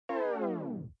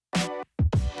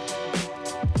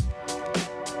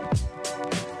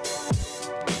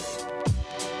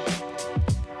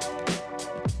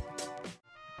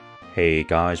Hey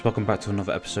guys, welcome back to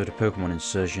another episode of Pokemon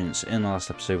Insurgence. In the last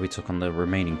episode we took on the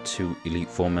remaining two Elite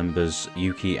Four members,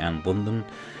 Yuki and London.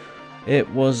 It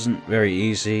wasn't very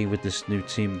easy with this new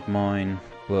team of mine,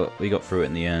 but we got through it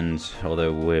in the end,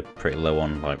 although we're pretty low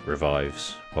on like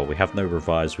revives. Well, we have no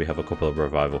revives, we have a couple of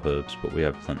revival herbs, but we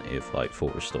have plenty of like full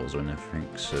restores and everything,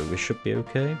 so we should be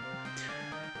okay.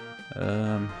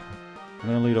 I'm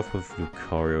going to lead off with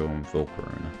Lucario and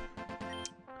Volcarona.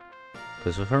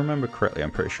 Because if I remember correctly,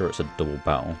 I'm pretty sure it's a double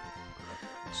battle.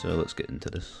 So let's get into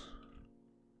this.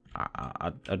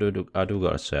 I do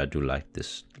gotta say, I do like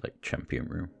this like champion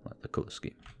room, like the colour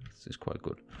scheme. This is quite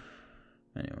good.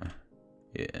 Anyway,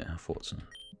 yeah, I thought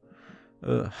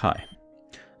so. Hi.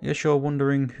 I guess you're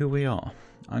wondering who we are.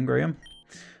 I'm Graham.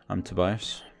 I'm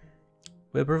Tobais.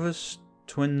 We're brothers,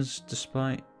 twins,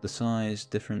 despite the size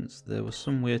difference. There was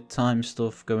some weird time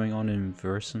stuff going on in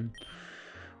Verson.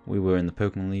 We were in the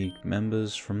Pokemon League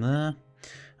members from there.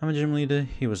 I'm a gym leader,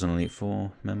 he was an Elite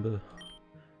Four member.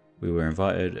 We were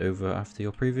invited over after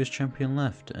your previous champion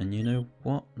left, and you know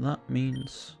what that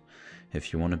means.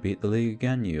 If you want to beat the league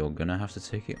again, you're gonna have to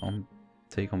take on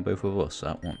both of us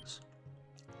at once.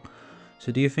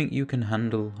 So do you think you can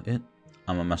handle it?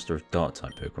 I'm a master of Dark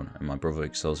type Pokemon, and my brother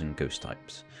excels in Ghost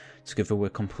types. Together we're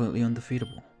completely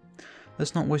undefeatable.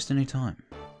 Let's not waste any time.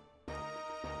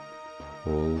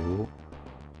 Oh.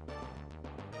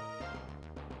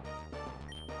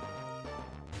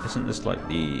 Isn't this like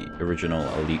the original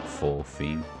Elite Four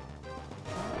theme?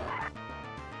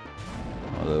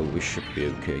 Although we should be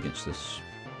okay against this.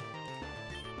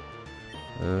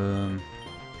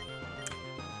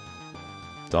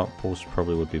 Dark Pulse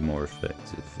probably would be more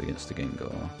effective against the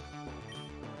Gengar.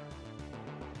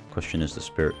 Question is,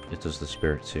 does the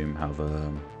Spirit Tomb have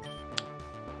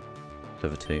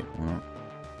Levitate? Well,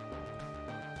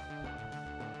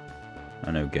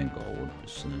 I know Gengar would,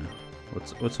 so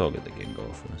we'll target the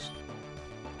Gengar first.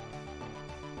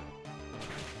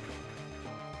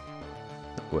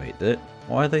 Wait,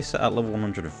 why are they set at level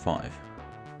 105?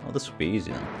 Oh, this would be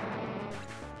easy then.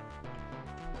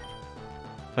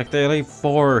 Like, the Elite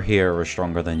Four here are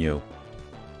stronger than you.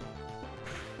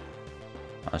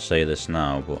 I say this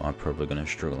now, but I'm probably going to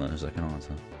struggle in a second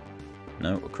answer.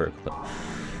 No, a critical.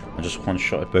 I just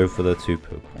one-shotted both of their two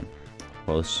Pokemon.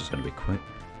 Well, this is going to be quick.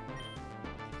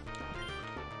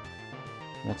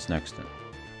 What's next then?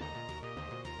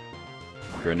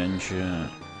 Greninja.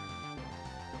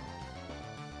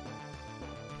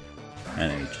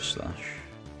 And Aegis Slash.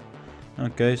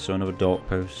 Okay, so another Dark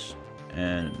Post.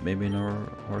 And maybe another...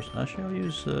 Or actually, I'll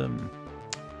use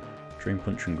Dream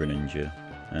Punch and Greninja.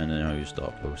 And then I'll use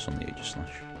Dark Post on the Aegis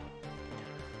Slash.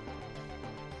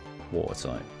 Water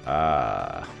type.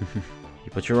 Ah.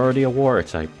 But you're already a water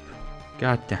type.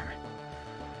 God damn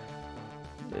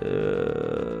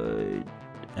it.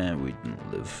 And we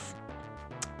didn't live.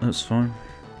 That's fine.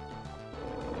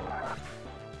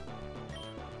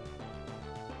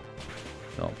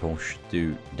 Dark Pulse should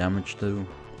do damage though.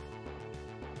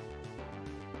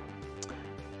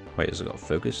 Wait, has it got a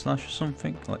Focus Slash or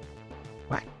something? Like,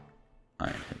 whack!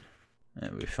 Iron Head.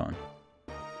 It'll be fine.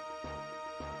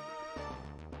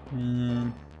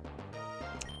 And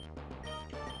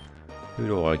who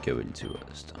do I go into at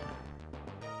this time?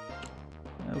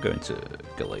 I'll go into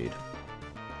Gallade.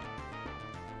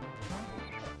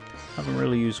 I haven't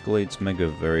really used Gallade's Mega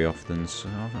very often, so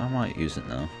I might use it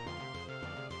now.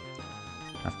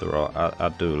 After all, I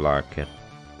do like it.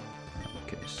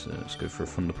 Okay, so let's go for a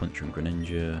Thunder Punch and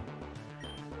Greninja.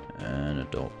 And a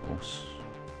Dark Pulse.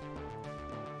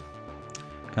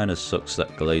 Kinda sucks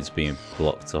that Gallade's being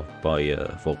blocked off by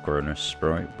Volcarona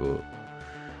Sprite, but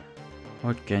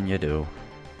what can you do?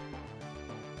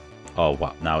 Oh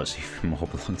wow, now it's even more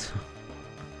blocked.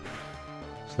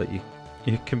 It's like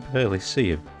you can barely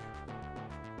see him.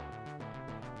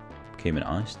 Became an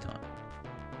Ice type.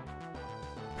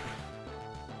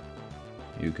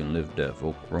 You can live there,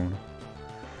 Volcarona.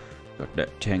 Got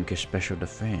that tanky special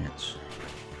defense.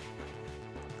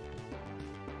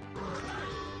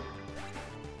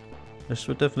 This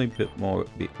would definitely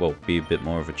be a bit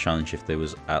more of a challenge if they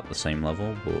was at the same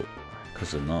level, but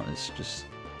because they're not, it's just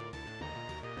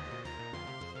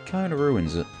kind of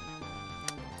ruins it.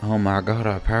 Oh my god,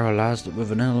 I paralyzed it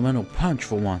with an elemental punch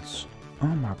for once. Oh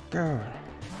my god.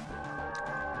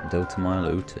 Delta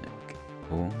Milotic.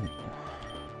 Oh.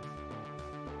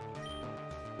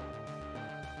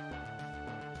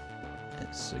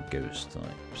 It's a ghost type,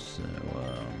 so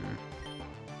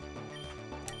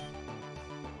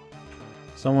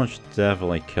someone should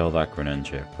definitely kill that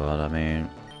Greninja, but I mean,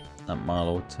 that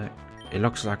Milotic, it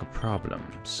looks like a problem,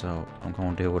 so I'm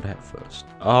gonna deal with that first.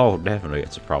 Oh, definitely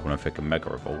it's a problem if it can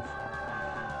Mega Evolve.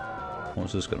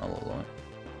 What's this gonna look like?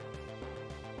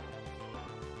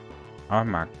 Oh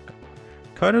my...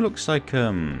 Kinda looks like,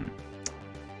 a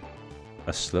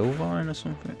Slowvine or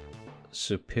something?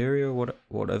 Superior,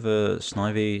 whatever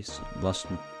Snivy's last,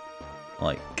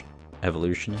 like,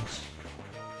 evolution is.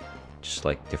 Just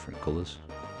like different colours.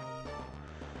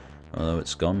 Although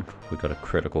it's gone, we got a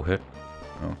critical hit.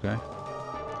 Okay.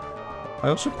 I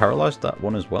also paralysed that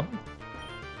one as well.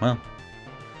 Well.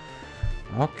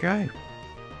 Okay.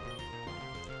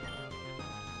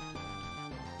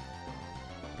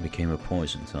 Became a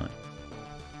poison type.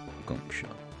 Gunk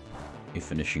shot. You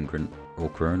finishing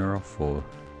Corona off, or...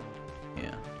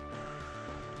 Yeah.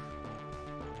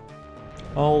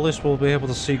 Oh, this will be able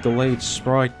to see delayed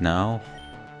sprite now.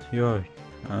 Yo.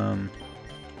 Go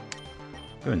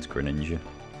into Greninja.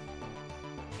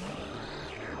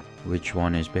 Which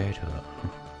one is better?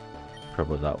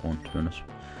 Probably that one, to be honest.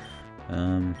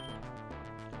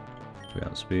 We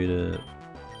outspeed it.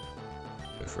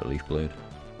 Go for a Leaf Blade.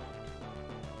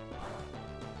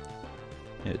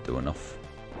 It'd do enough.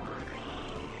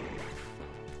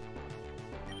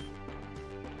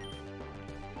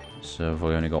 So have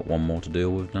I only got one more to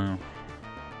deal with now?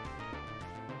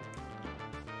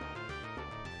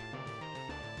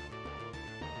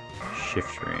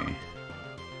 Shiftry.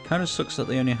 Kinda sucks that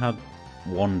they only had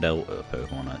one Delta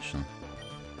Pokemon actually.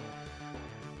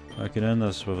 I can end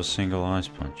this with a single Ice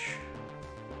Punch.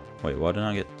 Wait, why didn't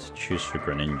I get to choose for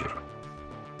Greninja?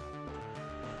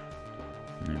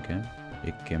 Okay.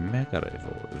 It can Mega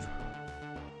Evolve.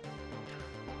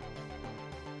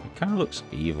 It kinda looks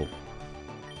evil.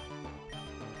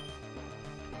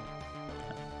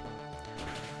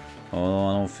 Although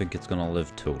I don't think it's gonna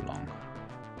live too long.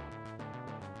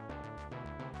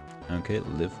 Okay,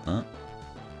 live that.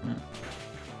 Yeah.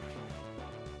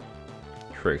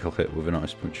 Critical hit with an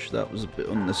Ice Punch. That was a bit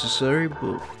unnecessary,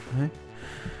 but hey.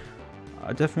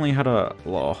 I definitely had a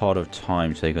lot harder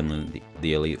time taking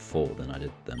the Elite Four than I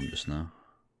did them just now.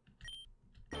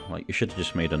 Like, you should have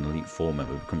just made an Elite Four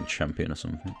member become champion or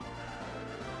something.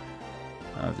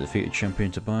 I've defeated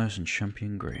Champion Tobais and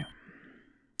Champion Grey.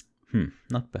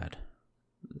 Not bad.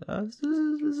 This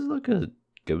is like a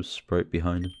ghost sprite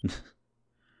behind him.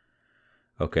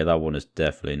 Okay, that one is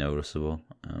definitely noticeable.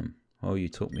 Oh, you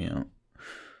took me out.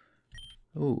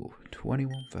 Oh,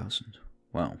 21,000.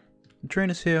 Wow. The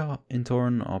trainers here in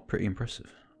Tauren are pretty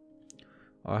impressive.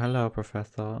 Oh, hello,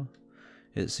 Professor.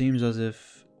 It seems as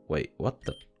if... Wait, what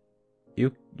the...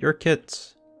 You're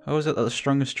kids. How is it that the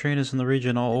strongest trainers in the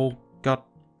region are all got...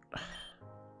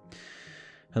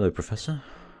 Hello, Professor.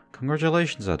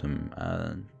 Congratulations,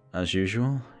 Adam. As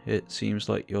usual, it seems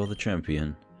like you're the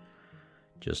champion.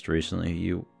 Just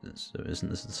recently, so isn't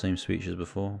this the same speech as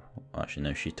before? Actually,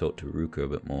 no, she talked to Ruka a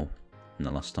bit more than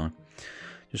the last time.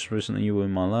 Just recently, you were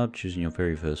in my lab choosing your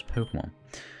very first Pokemon,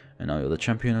 and now you're the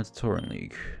champion of the Tauren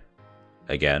League.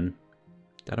 Again?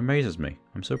 That amazes me.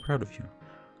 I'm so proud of you.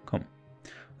 Come,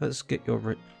 let's get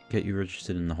you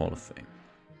registered in the Hall of Fame.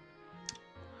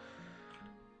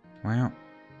 Well,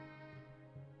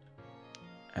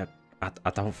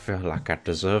 I don't feel like I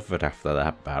deserve it after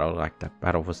that battle. Like, that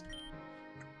battle was...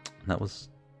 That was...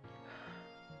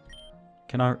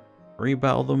 Can I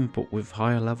rebattle them, but with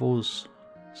higher levels?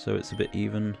 So it's a bit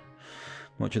even.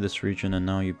 Much of this region, and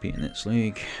now you've beaten its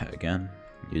league. Again,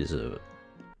 you deserve it.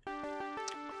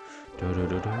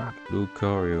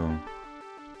 Lucario.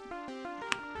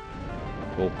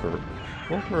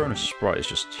 Volcarona sprite is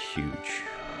just huge.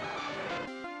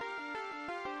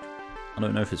 I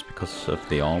don't know if it's because of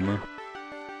the armor,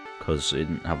 because it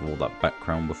didn't have all that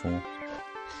background before.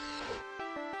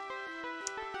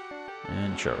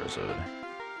 And Charizard.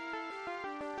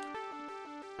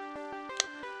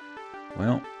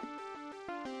 Well.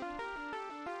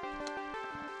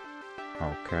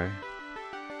 Okay.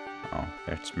 Oh,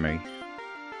 that's me.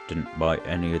 Didn't buy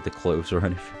any of the clothes or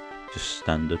anything. Just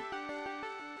standard.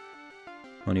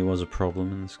 Money was a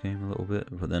problem in this game a little bit,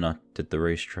 but then I did the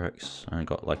racetracks and I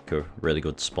got like a really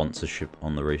good sponsorship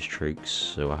on the racetracks,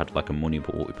 so I had like a money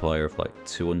multiplier of like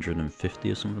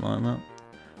 250 or something like that.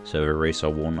 So every race I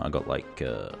won, I got like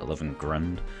 11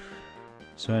 grand.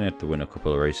 So I only had to win a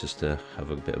couple of races to have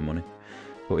a bit of money.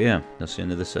 But yeah, that's the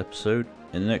end of this episode.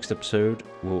 In the next episode,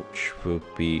 which will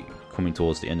be coming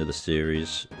towards the end of the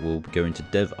series, we'll be going to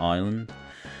Dev Island.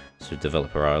 So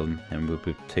Developer Island, and we'll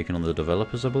be taking on the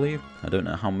developers, I believe. I don't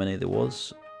know how many there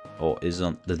was, or is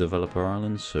on the Developer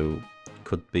Island, so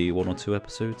could be 1 or 2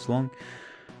 episodes long.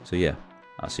 So yeah,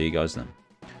 I'll see you guys then.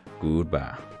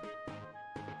 Goodbye.